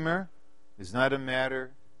full-timer is not a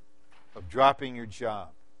matter of dropping your job.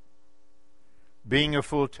 Being a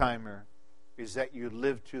full-timer is that you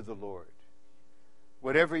live to the Lord.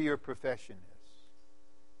 Whatever your profession is.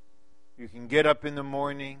 You can get up in the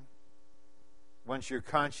morning once you're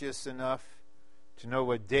conscious enough to know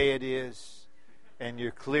what day it is and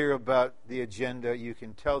you're clear about the agenda. You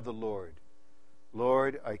can tell the Lord,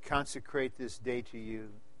 Lord, I consecrate this day to you.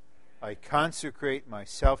 I consecrate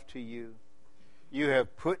myself to you. You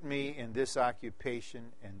have put me in this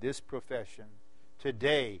occupation and this profession.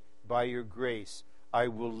 Today, by your grace, I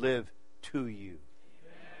will live to you.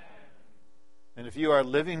 Amen. And if you are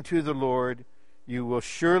living to the Lord, you will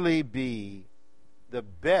surely be the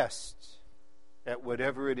best at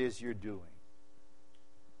whatever it is you're doing.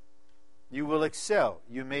 You will excel.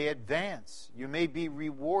 You may advance. You may be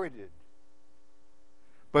rewarded.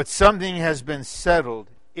 But something has been settled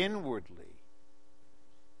inwardly.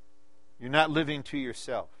 You're not living to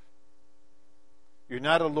yourself. You're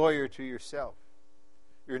not a lawyer to yourself.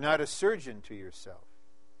 You're not a surgeon to yourself.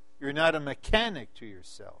 You're not a mechanic to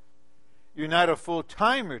yourself. You're not a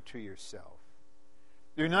full-timer to yourself.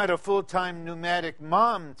 You're not a full-time pneumatic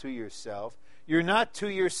mom to yourself. You're not to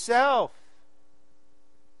yourself.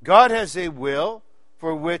 God has a will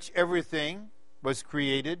for which everything was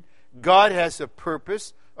created. God has a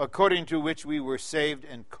purpose according to which we were saved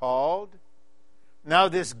and called. Now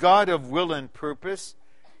this God of will and purpose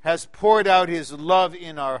has poured out his love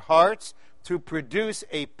in our hearts to produce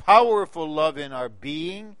a powerful love in our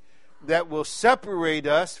being that will separate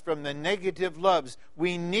us from the negative loves.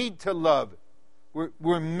 We need to love.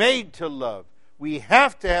 We're made to love. We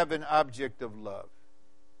have to have an object of love.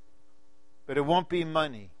 But it won't be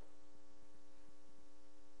money.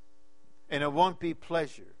 And it won't be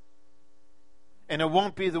pleasure. And it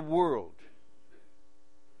won't be the world.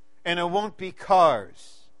 And it won't be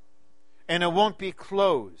cars. And it won't be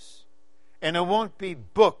clothes. And it won't be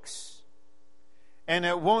books. And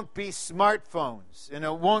it won't be smartphones. And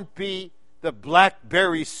it won't be the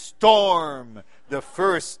BlackBerry Storm, the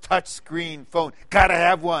first touchscreen phone. Gotta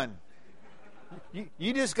have one.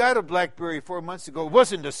 You just got a BlackBerry 4 months ago. It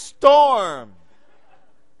wasn't a Storm.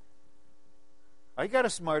 I got a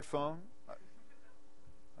smartphone.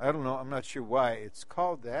 I don't know. I'm not sure why it's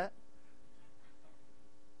called that.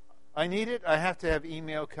 I need it. I have to have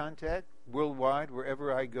email contact worldwide,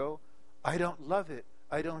 wherever I go. I don't love it.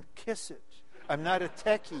 I don't kiss it. I'm not a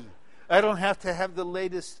techie. I don't have to have the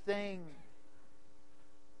latest thing.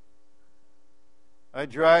 I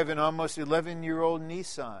drive an almost 11-year-old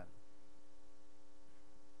Nissan.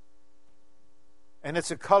 And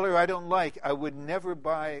it's a color I don't like. I would never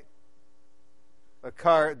buy a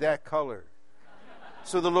car that color.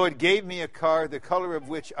 So the Lord gave me a car, the color of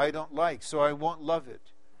which I don't like, so I won't love it.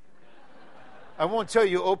 I won't tell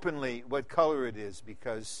you openly what color it is,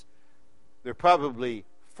 because there are probably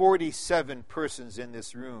 47 persons in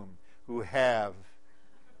this room who have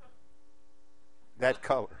that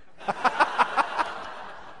color.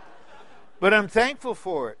 But I'm thankful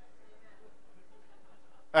for it.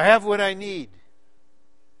 I have what I need.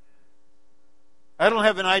 I don't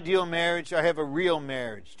have an ideal marriage. I have a real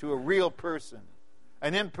marriage to a real person,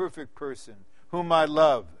 an imperfect person whom I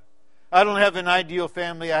love. I don't have an ideal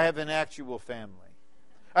family. I have an actual family.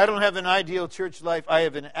 I don't have an ideal church life. I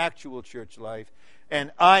have an actual church life.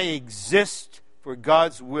 And I exist for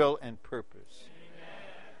God's will and purpose.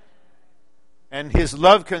 And His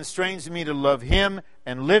love constrains me to love Him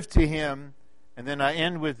and live to Him. And then I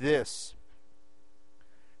end with this.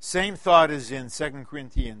 Same thought is in 2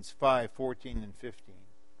 Corinthians 5:14 and 15.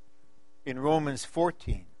 In Romans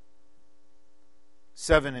 14,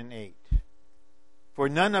 7 and 8. For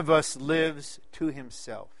none of us lives to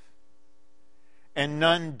himself, and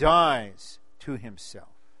none dies to himself.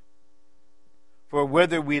 For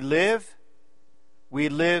whether we live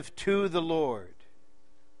to the Lord.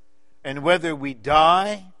 And whether we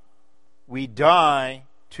die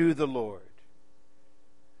to the Lord.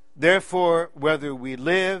 Therefore, whether we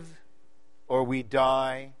live or we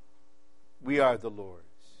die, we are the Lord's.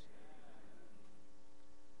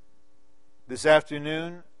 This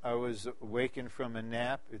afternoon, I was awakened from a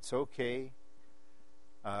nap. It's okay.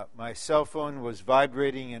 My cell phone was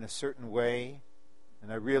vibrating in a certain way,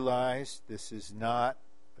 and I realized this is not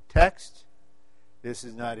a text. This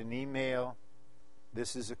is not an email.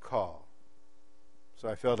 This is a call. So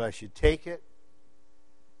I felt I should take it.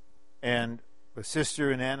 And a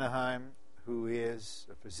sister in Anaheim, who is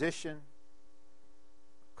a physician,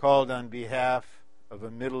 called on behalf of a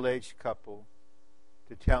middle-aged couple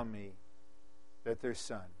to tell me that their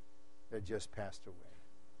son had just passed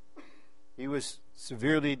away. He was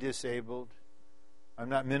severely disabled. I'm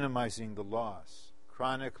not minimizing the loss.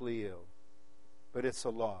 Chronically ill. But it's a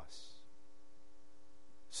loss.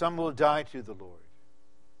 Some will die to the Lord.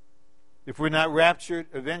 If we're not raptured,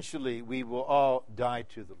 eventually we will all die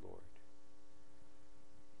to the Lord.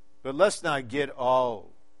 But let's not get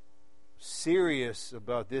all serious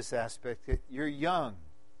about this aspect. You're young.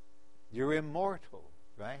 You're immortal,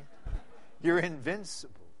 right? You're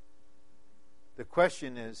invincible. The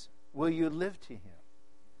question is, will you live to Him?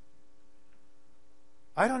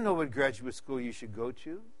 I don't know what graduate school you should go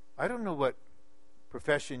to. I don't know what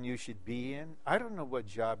profession you should be in. I don't know what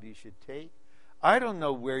job you should take. I don't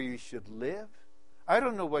know where you should live. I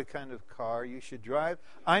don't know what kind of car you should drive.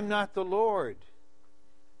 I'm not the Lord.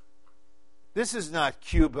 This is not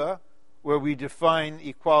Cuba, where we define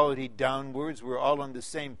equality downwards. We're all on the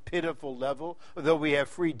same pitiful level, although we have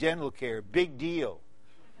free dental care. Big deal.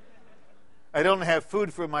 I don't have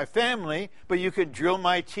food for my family, but you can drill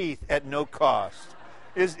my teeth at no cost.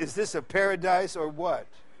 Is this a paradise or what?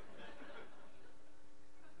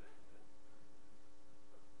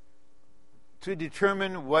 To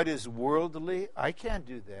determine what is worldly, I can't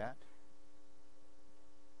do that.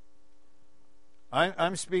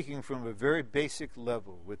 I'm speaking from a very basic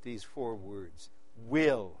level with these 4 words.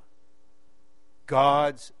 Will.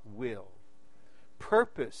 God's will.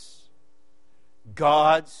 Purpose.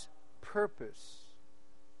 God's purpose.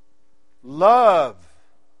 Love.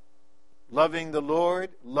 Loving the Lord,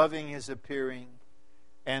 loving His appearing,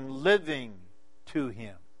 and living to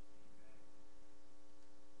Him.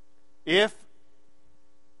 If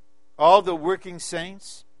all the working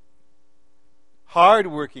saints,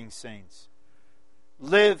 hard-working saints,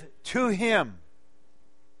 live to Him,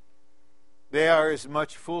 they are as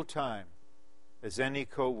much full-time as any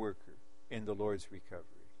co-worker in the Lord's recovery.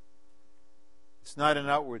 It's not an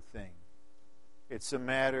outward thing. It's a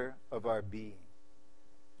matter of our being.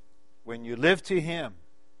 When you live to Him,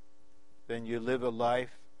 then you live a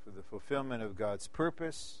life for the fulfillment of God's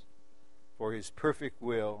purpose, for His perfect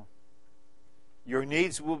will. Your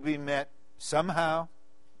needs will be met somehow,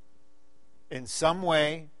 in some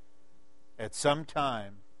way, at some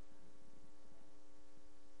time.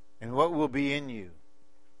 And what will be in you?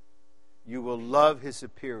 You will love His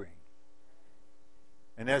appearing.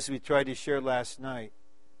 And as we tried to share last night,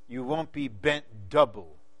 you won't be bent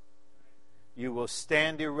double. You will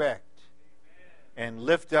stand erect and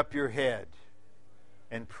lift up your head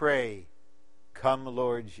and pray, "Come,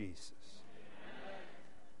 Lord Jesus."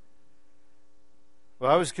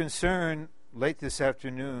 Well, I was concerned late this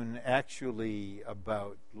afternoon, actually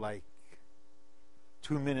about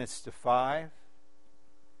 2 minutes to 5,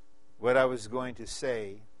 what I was going to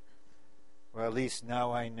say. Well, at least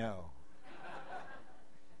now I know.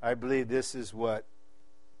 I believe this is what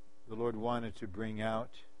the Lord wanted to bring out.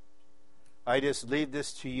 I just leave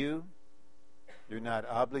this to you. You're not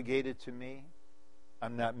obligated to me.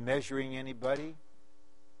 I'm not measuring anybody.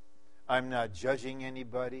 I'm not judging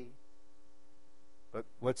anybody. But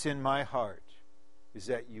what's in my heart is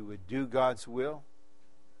that you would do God's will,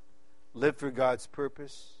 live for God's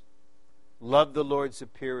purpose, love the Lord's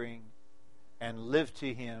appearing, and live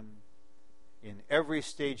to Him in every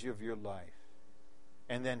stage of your life,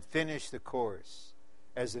 and then finish the course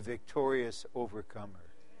as a victorious overcomer,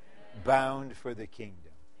 bound for the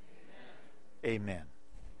kingdom. Amen.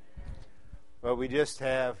 Well, we just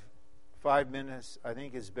have 5 minutes. I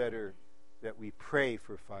think it's better that we pray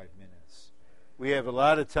for 5 minutes. We have a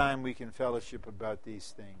lot of time we can fellowship about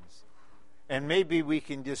these things. And maybe we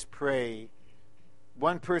can just pray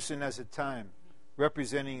one person at a time,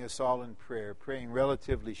 representing us all in prayer, praying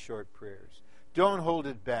relatively short prayers. Don't hold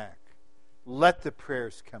it back. Let the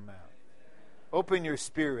prayers come out. Open your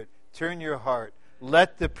spirit. Turn your heart.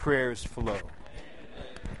 Let the prayers flow.